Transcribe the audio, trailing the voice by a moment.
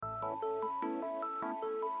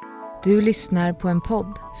Du lyssnar på en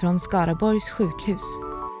podd från Skaraborgs sjukhus.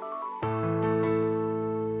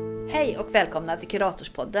 Hej och välkomna till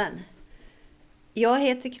Kuratorspodden. Jag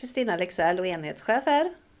heter Kristina Lexell och enhetschef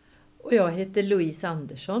här. Och jag heter Louise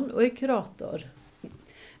Andersson och är kurator.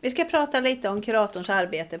 Vi ska prata lite om kuratorns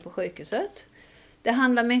arbete på sjukhuset. Det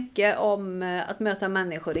handlar mycket om att möta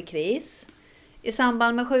människor i kris. I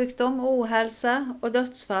samband med sjukdom, ohälsa och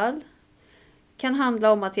dödsfall. Kan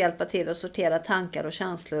handla om att hjälpa till att sortera tankar och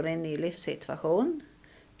känslor i en ny livssituation.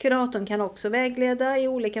 Kuratorn kan också vägleda i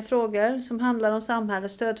olika frågor som handlar om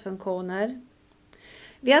samhällets stödfunktioner.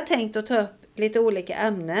 Vi har tänkt att ta upp lite olika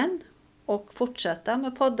ämnen och fortsätta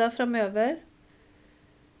med poddar framöver.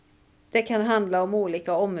 Det kan handla om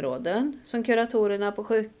olika områden som kuratorerna på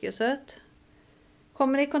sjukhuset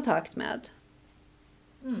kommer i kontakt med.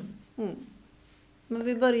 Men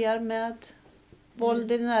vi börjar med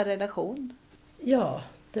våld i nära relation. Ja,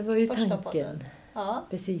 det var ju Första tanken. podden. Ja.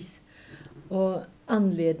 Precis. Och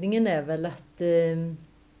anledningen är väl att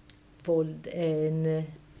våld är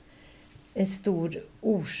en stor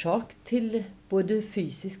orsak till både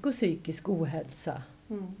fysisk och psykisk ohälsa.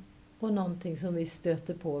 Och någonting som vi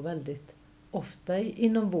stöter på väldigt ofta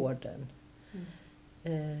inom vården.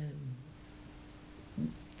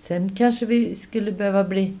 Sen kanske vi skulle behöva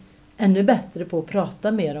bli ännu bättre på att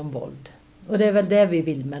prata mer om våld. Och det är väl det vi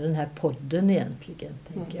vill med den här podden egentligen,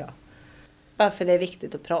 tänker jag. Varför det är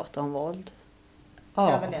viktigt att prata om våld.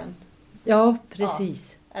 Ja, ja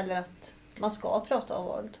precis. Ja. Eller att man ska prata om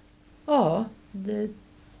våld. Ja, det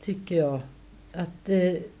tycker jag.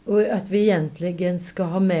 Och att vi egentligen ska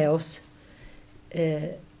ha med oss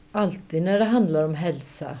alltid när det handlar om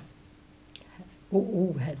hälsa. Och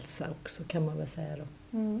ohälsa också, kan man väl säga då.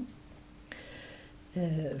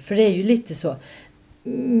 För det är ju lite så.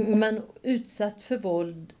 Om man är utsatt för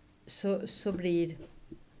våld så blir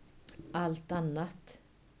allt annat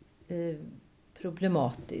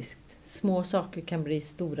problematiskt. Små saker kan bli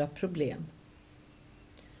stora problem.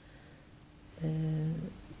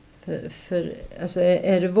 För alltså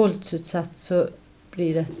är du våldsutsatt så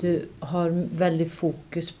blir det att du har väldigt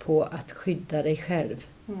fokus på att skydda dig själv.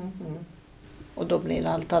 Och då blir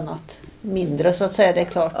allt annat mindre, så att säga, det är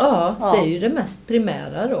klart. Ja, det är ju det mest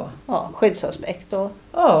primära då. Ja, skyddsaspekt och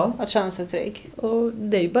att känna sig trygg. Och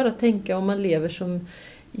det är ju bara att tänka, om man lever som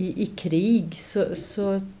i krig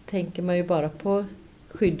så tänker man ju bara på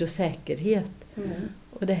skydd och säkerhet.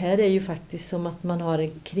 Och det här är ju faktiskt som att man har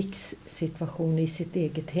en krigssituation i sitt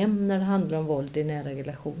eget hem när det handlar om våld i nära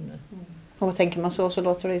relationer. Och tänker man så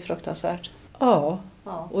låter det ju fruktansvärt. Ja,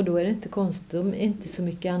 och då är det inte konstigt om inte så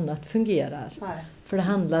mycket annat fungerar. Nej. För det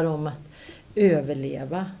handlar om att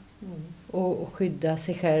överleva och skydda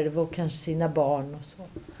sig själv och kanske sina barn och så.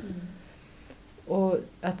 Och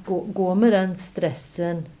att gå med den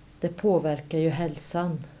stressen, det påverkar ju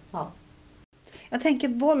hälsan. Ja. Jag tänker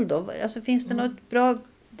våld då. Alltså, finns det något bra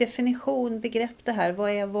begrepp det här? Vad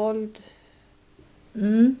är våld?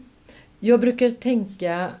 Jag brukar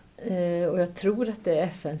tänka, och jag tror att det är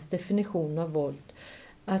FNs definition av våld,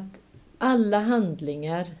 att alla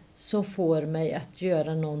handlingar som får mig att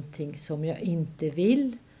göra någonting som jag inte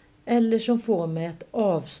vill eller som får mig att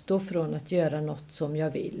avstå från att göra något som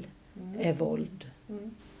jag vill är våld.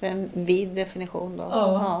 En vid definition då.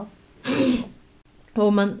 Ja. Och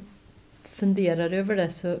om man funderar över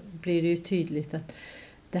det så blir det ju tydligt att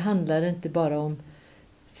det handlar inte bara om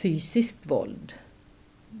fysiskt våld.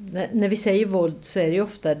 När vi säger våld så är det ju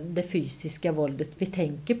ofta det fysiska våldet vi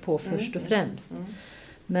tänker på först och främst.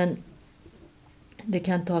 Men det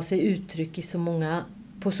kan ta sig uttryck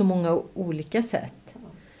på så många olika sätt.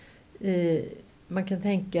 Man kan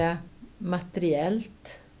tänka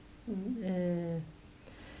materiellt,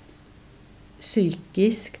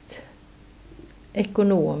 psykiskt,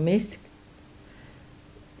 ekonomiskt,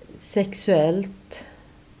 sexuellt,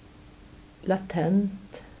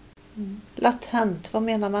 latent. Latent, vad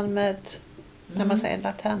menar man med när man säger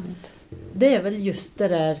latent? Det är väl just det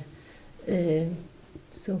där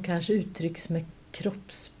som kanske uttrycks med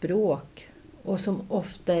kroppsspråk och som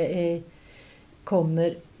ofta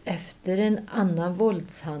kommer efter en annan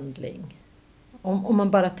våldshandling. Om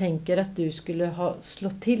man bara tänker att du skulle ha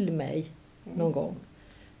slått till mig någon gång,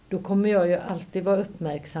 då kommer jag ju alltid vara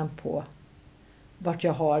uppmärksam på vart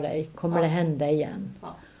jag har dig. Kommer det hända igen?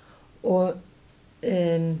 Ja. Och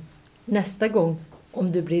nästa gång,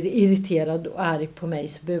 om du blir irriterad och arg på mig,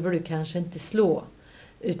 så behöver du kanske inte slå.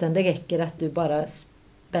 Utan det räcker att du bara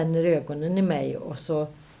spänner ögonen i mig och så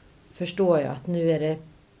förstår jag att nu är det...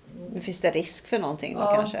 Nu finns det risk för någonting då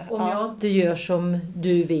kanske. Om jag inte gör som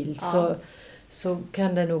du vill så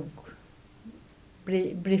kan det nog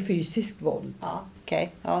bli fysiskt våld. Ja,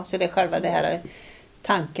 okej. Ja, så det är själva det här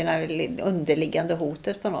tanken eller underliggande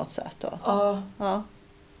hotet på något sätt då. Ja. Ja.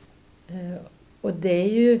 Och det är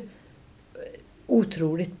ju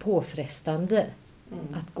otroligt påfrestande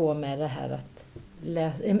att gå med det här att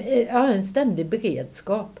läsa, en ständig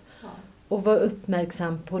beredskap. Ja. Och vara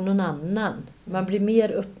uppmärksam på någon annan. Man blir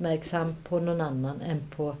mer uppmärksam på någon annan än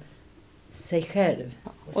på sig själv.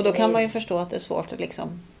 Och då kan man ju förstå att det är svårt att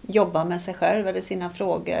liksom jobba med sig själv eller sina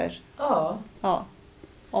frågor. Ja. Ja.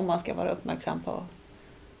 Om man ska vara uppmärksam på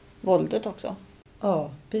våldet också.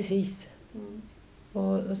 Ja, precis.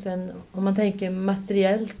 Och sen om man tänker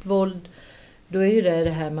materiellt våld, då är ju det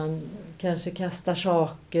här man kanske kastar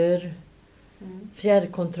saker,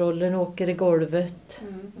 fjärrkontrollen åker i golvet,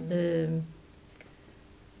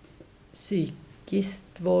 psykiskt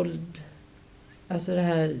våld, alltså det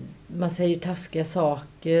här man säger taskiga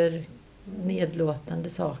saker, nedlåtande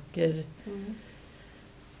saker.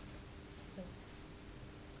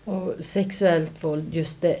 Och sexuellt våld,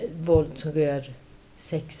 just det våld som rör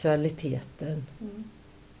sexualiteten.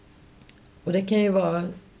 Och det kan ju vara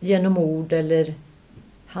genom ord eller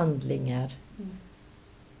handlingar.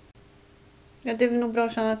 Ja, det är nog bra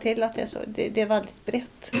att känna till att det är så. Det är väldigt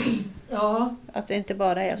brett. Ja. Att det inte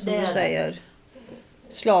bara är som Det är du det. säger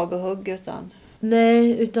slag och hugg utan...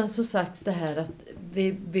 Nej, utan som sagt det här att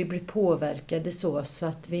vi blir påverkade så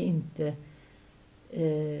att vi inte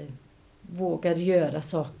vågar göra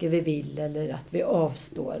saker vi vill eller att vi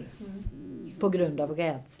avstår på grund av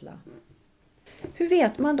rädsla. Hur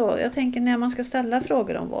vet man då? Jag tänker när man ska ställa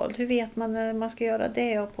frågor om våld. Hur vet man när man ska göra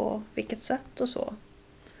det och på vilket sätt och så?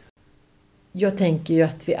 Jag tänker ju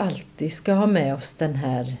att vi alltid ska ha med oss den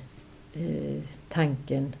här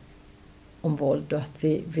tanken om våld och att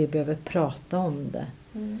vi behöver prata om det.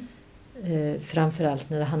 Framförallt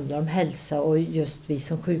när det handlar om hälsa och just vi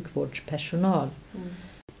som sjukvårdspersonal.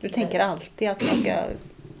 Du tänker alltid att man ska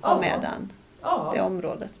ha med det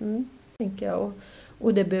området. Tänker jag.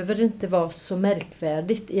 Och det behöver inte vara så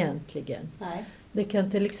märkvärdigt egentligen. Nej. Det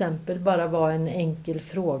kan till exempel bara vara en enkel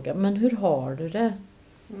fråga. Men hur har du det?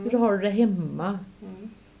 Hur har du det hemma?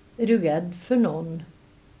 Är du rädd för någon?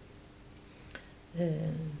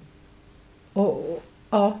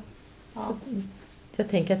 Så jag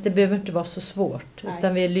tänker att det behöver inte vara så svårt. Nej.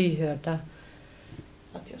 Utan vi är lyhörda.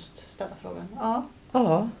 Att just ställa frågan.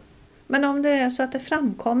 Ja. Men om det är så att det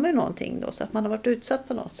framkommer någonting då, så att man har varit utsatt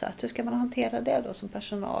på något sätt. Hur ska man hantera det då som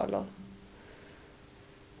personal?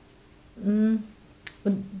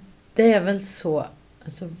 Och det är väl så.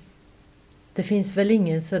 Alltså, det finns väl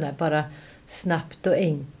ingen sån där bara snabbt och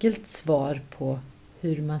enkelt svar på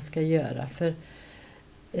hur man ska göra. För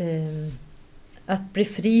att bli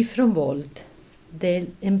fri från våld, det är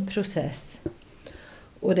en process.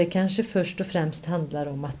 Och det kanske först och främst handlar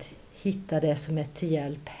om att hitta det som är till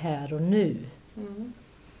hjälp här och nu.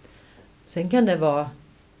 Sen kan det vara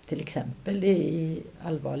till exempel i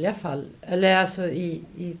allvarliga fall, eller alltså i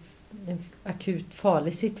en akut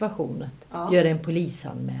farlig situation att göra en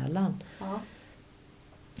polisanmälan.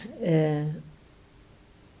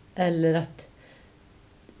 Eller att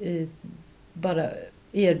bara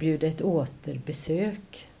erbjuda ett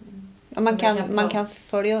återbesök. Ja, man kan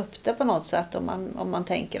följa upp det på något sätt om man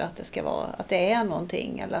tänker att det ska vara att det är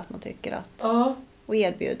någonting eller att man tycker att och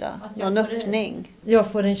erbjuda någon öppning.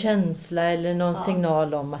 Jag får en känsla eller någon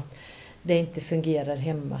signal om att det inte fungerar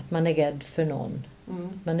hemma, att man är rädd för någon.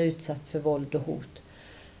 Man är utsatt för våld och hot.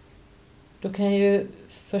 Då kan ju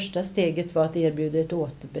första steget vara att erbjuda ett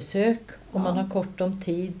återbesök om man har kort om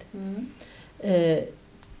tid.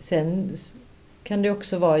 Sen kan det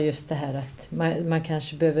också vara just det här att man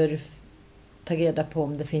kanske behöver ta reda på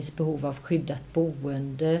om det finns behov av skyddat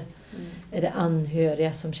boende. Är det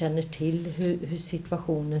anhöriga som känner till hur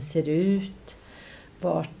situationen ser ut?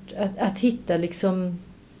 Att hitta liksom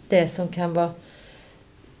det som kan vara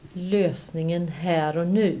lösningen här och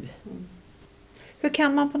nu. Hur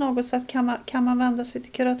kan man på något sätt, kan man vända sig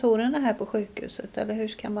till kuratorerna här på sjukhuset? Eller hur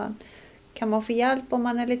kan man få hjälp om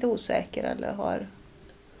man är lite osäker eller har...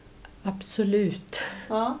 Absolut.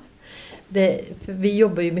 Ja. För vi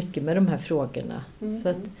jobbar ju mycket med de här frågorna. Så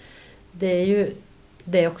att det är ju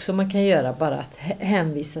det också man kan göra, bara att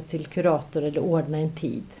hänvisa till kurator eller ordna en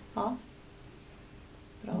tid. Ja.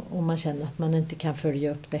 Bra. Om man känner att man inte kan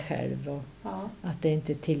följa upp det själv och Ja. att det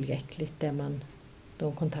inte är tillräckligt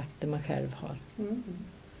de kontakter man själv har.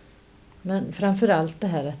 Men framförallt det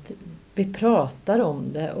här att vi pratar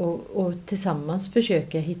om det och tillsammans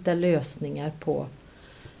försöker hitta lösningar på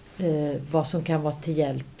vad som kan vara till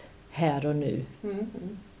hjälp här och nu.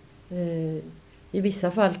 I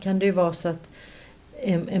vissa fall kan det ju vara så att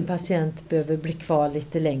en patient behöver bli kvar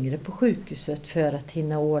lite längre på sjukhuset för att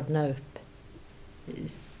hinna ordna upp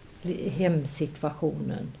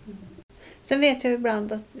hemsituationen. Sen vet jag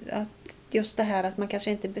ibland att just det här att man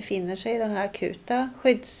kanske inte befinner sig i den här akuta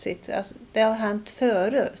skyddssituationen, alltså, det har hänt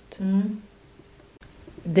förut.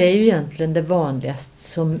 Det är ju egentligen det vanligaste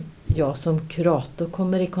som jag som kurator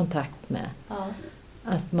kommer i kontakt med. Ja.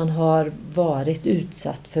 Att man har varit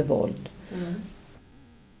utsatt för våld.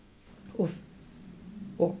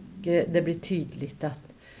 Och det blir tydligt att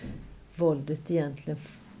våldet egentligen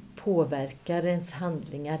påverkar ens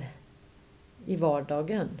handlingar i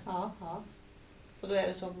vardagen. Ja. Och då är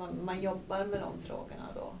det så att man jobbar med de frågorna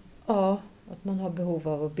då? Ja, att man har behov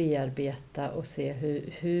av att bearbeta och se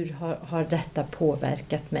hur har detta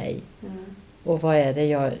påverkat mig. Och vad är det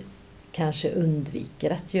jag kanske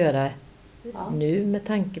undviker att göra nu med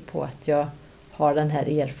tanke på att jag har den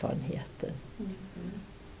här erfarenheten.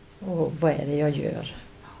 Och vad är det jag gör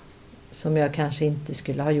som jag kanske inte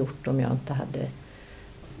skulle ha gjort om jag inte hade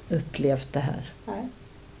upplevt det här. Nej.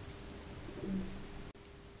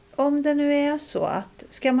 Om det nu är så att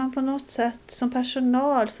ska man på något sätt som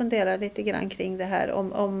personal fundera lite grann kring det här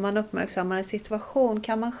om man uppmärksammar en situation,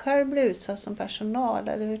 kan man själv bli utsatt som personal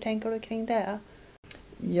eller hur tänker du kring det?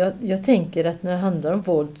 Jag tänker att när det handlar om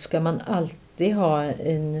våld ska man alltid ha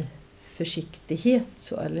en försiktighet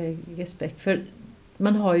så, eller respekt. För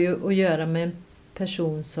man har ju att göra med en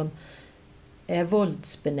person som är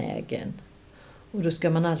våldsbenägen. Och då ska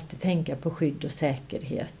man alltid tänka på skydd och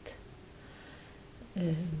säkerhet.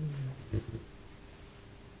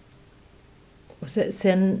 Och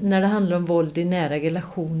sen när det handlar om våld i nära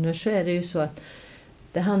relationer så är det ju så att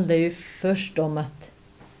det handlar ju först om att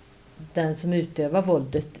den som utövar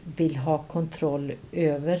våldet vill ha kontroll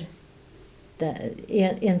över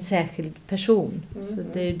en särskild person. Så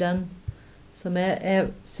det är ju den som är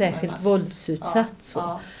särskilt våldsutsatt.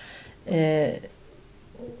 Så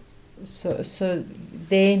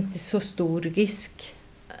det är inte så stor risk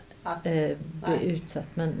att bli utsatt.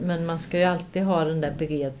 Men man ska ju alltid ha den där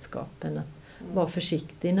beredskapen att vara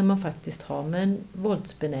försiktig när man faktiskt har med en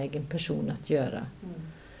våldsbenägen person att göra.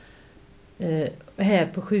 Här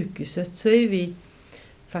på sjukhuset så är vi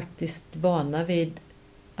faktiskt vana vid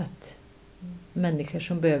att människor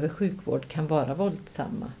som behöver sjukvård kan vara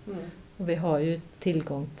våldsamma. Och vi har ju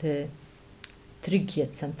tillgång till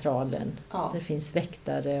trygghetscentralen. Det finns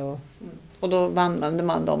väktare och då använder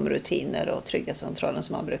man de rutiner och trygghetscentralen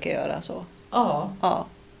som man brukar göra så. Ja.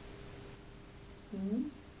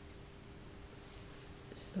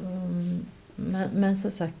 Så, men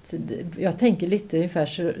som sagt, jag tänker lite ungefär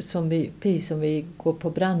precis som vi går på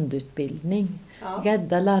brandutbildning.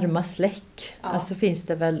 Rädda, larma, släck. Alltså finns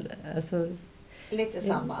det väl lite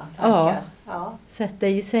samma tankar. Sätt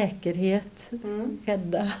dig i säkerhet.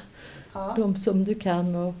 Rädda de som du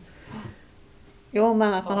kan. Jo,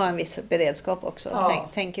 men att man har en viss beredskap också.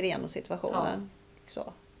 Tänker igenom situationen.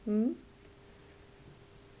 Så.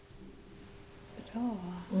 Bra.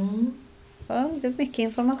 Ja, det är mycket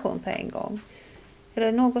information på en gång. Är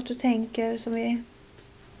det något du tänker som är...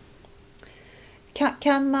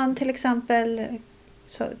 Kan man till exempel...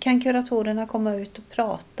 Kan kuratorerna komma ut och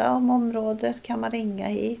prata om området? Kan man ringa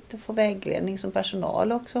hit och få vägledning som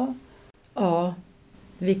personal också? Ja,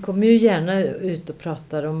 vi kommer ju gärna ut och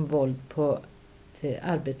prata om våld till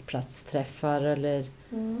arbetsplatsträffar eller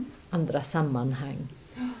andra sammanhang.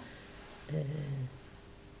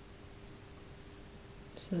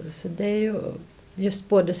 Så det är ju just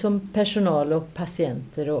både som personal och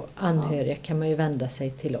patienter och anhöriga kan man ju vända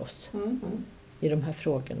sig till oss i de här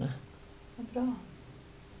frågorna. Bra.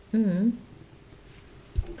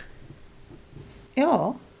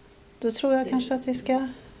 Ja, då tror jag kanske att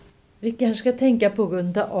vi kanske ska tänka på att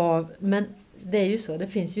runda av, men det är ju så, det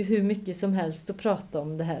finns ju hur mycket som helst att prata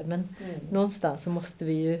om det här, men någonstans så måste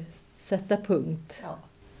vi ju sätta punkt. Ja.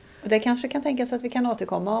 Och det kanske kan tänkas att vi kan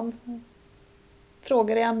återkomma om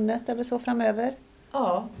frågor i ämnet eller så framöver.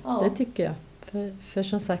 Ja. Det tycker jag. För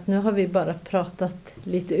som sagt, nu har vi bara pratat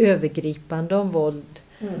lite övergripande om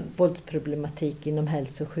våldsproblematik inom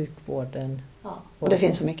hälso- och sjukvården. Ja. Och det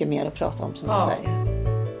finns så mycket mer att prata om som du säger. Bra.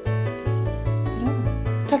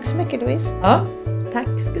 Tack så mycket, Louise. Ja, tack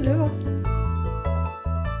ska du ha.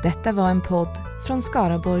 Detta var en podd från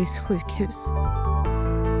Skaraborgs sjukhus.